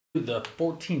The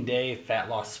 14-day fat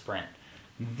loss sprint.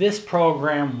 This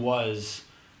program was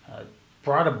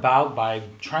brought about by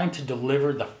trying to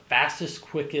deliver the fastest,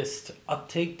 quickest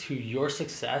uptake to your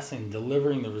success and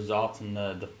delivering the results in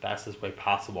the fastest way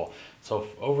possible. So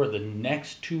over the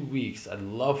next 2 weeks, I'd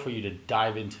love for you to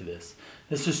dive into this.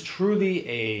 This is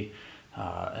truly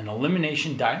an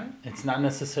elimination diet. It's not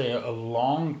necessarily a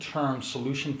long-term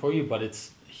solution for you, but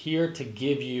it's here to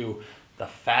give you the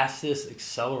fastest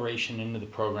acceleration into the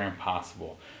program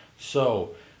possible.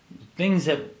 So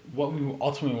what we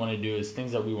ultimately want to do is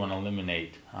things that we want to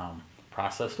eliminate: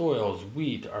 processed oils,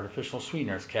 wheat, artificial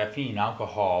sweeteners, caffeine,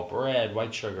 alcohol, bread,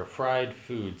 white sugar, fried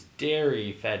foods,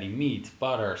 dairy, fatty meats,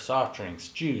 butter, soft drinks,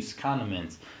 juice,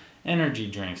 condiments, energy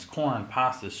drinks, corn,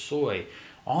 pasta, soy.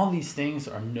 All these things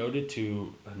are noted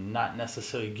to not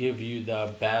necessarily give you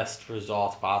the best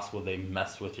results possible. They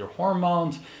mess with your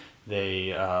hormones. They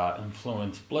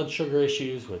influence blood sugar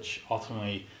issues, which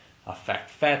ultimately affect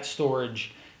fat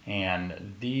storage.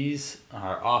 And these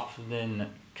are often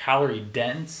calorie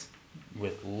dense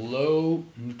with low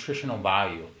nutritional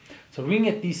value. So if we can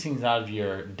get these things out of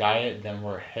your diet, then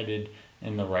we're headed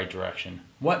in the right direction.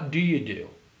 What do you do?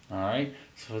 All right.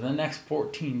 So for the next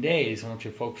 14 days, I want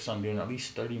you to focus on doing at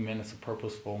least 30 minutes of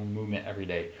purposeful movement every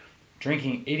day,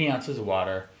 drinking 80 ounces of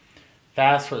water,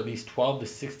 fast for at least 12 to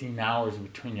 16 hours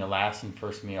between your last and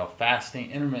first meal.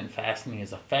 Intermittent fasting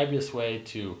is a fabulous way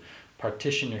to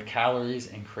partition your calories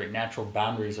and create natural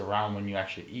boundaries around when you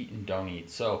actually eat and don't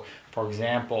eat. So for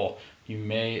example, you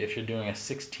may, if you're doing a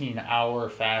 16-hour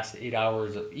fast, 8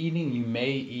 hours of eating, you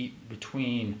may eat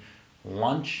between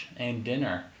lunch and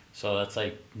dinner. So that's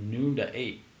like noon to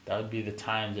 8. That would be the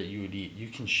time that you would eat. You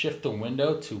can shift the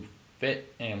window to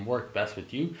fit and work best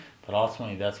with you, but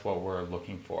ultimately that's what we're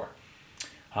looking for.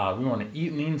 We want to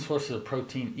eat lean sources of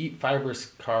protein, eat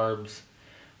fibrous carbs.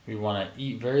 We want to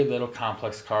eat very little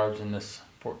complex carbs in this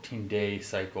 14-day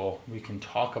cycle. We can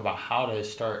talk about how to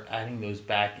start adding those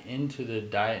back into the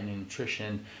diet and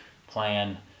nutrition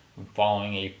plan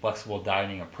following a flexible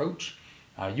dieting approach.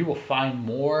 You will find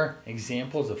more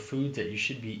examples of foods that you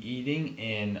should be eating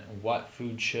in What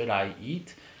Food Should I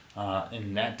Eat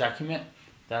in that document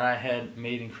that I had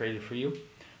made and created for you.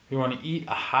 We want to eat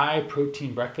a high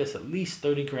protein breakfast, at least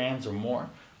 30 grams or more.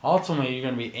 Ultimately, you're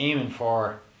going to be aiming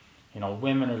for,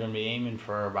 women are going to be aiming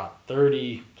for about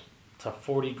 30 to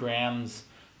 40 grams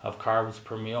of carbs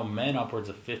per meal. Men upwards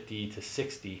of 50 to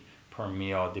 60 per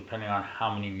meal, depending on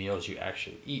how many meals you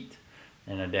actually eat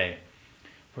in a day.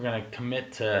 We're going to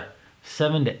commit to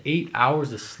 7 to 8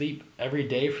 hours of sleep every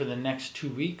day for the next 2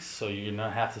 weeks. So you're going to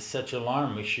have to set your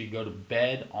alarm. Make sure you go to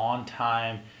bed on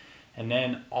time. And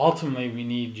then ultimately, we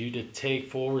need you to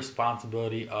take full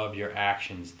responsibility of your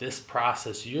actions. This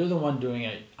process, you're the one doing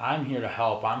it. I'm here to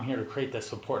help. I'm here to create the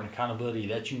support and accountability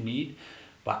that you need.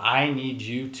 But I need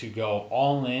you to go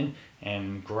all in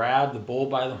and grab the bull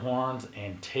by the horns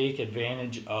and take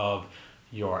advantage of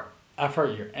your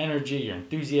effort, your energy, your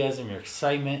enthusiasm, your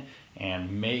excitement,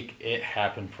 and make it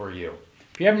happen for you.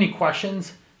 If you have any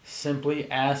questions, simply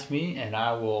ask me and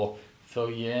I will fill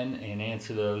you in and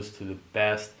answer those to the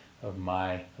best of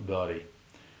my ability.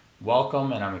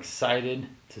 Welcome, and I'm excited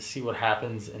to see what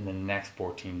happens in the next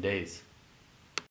 14 days.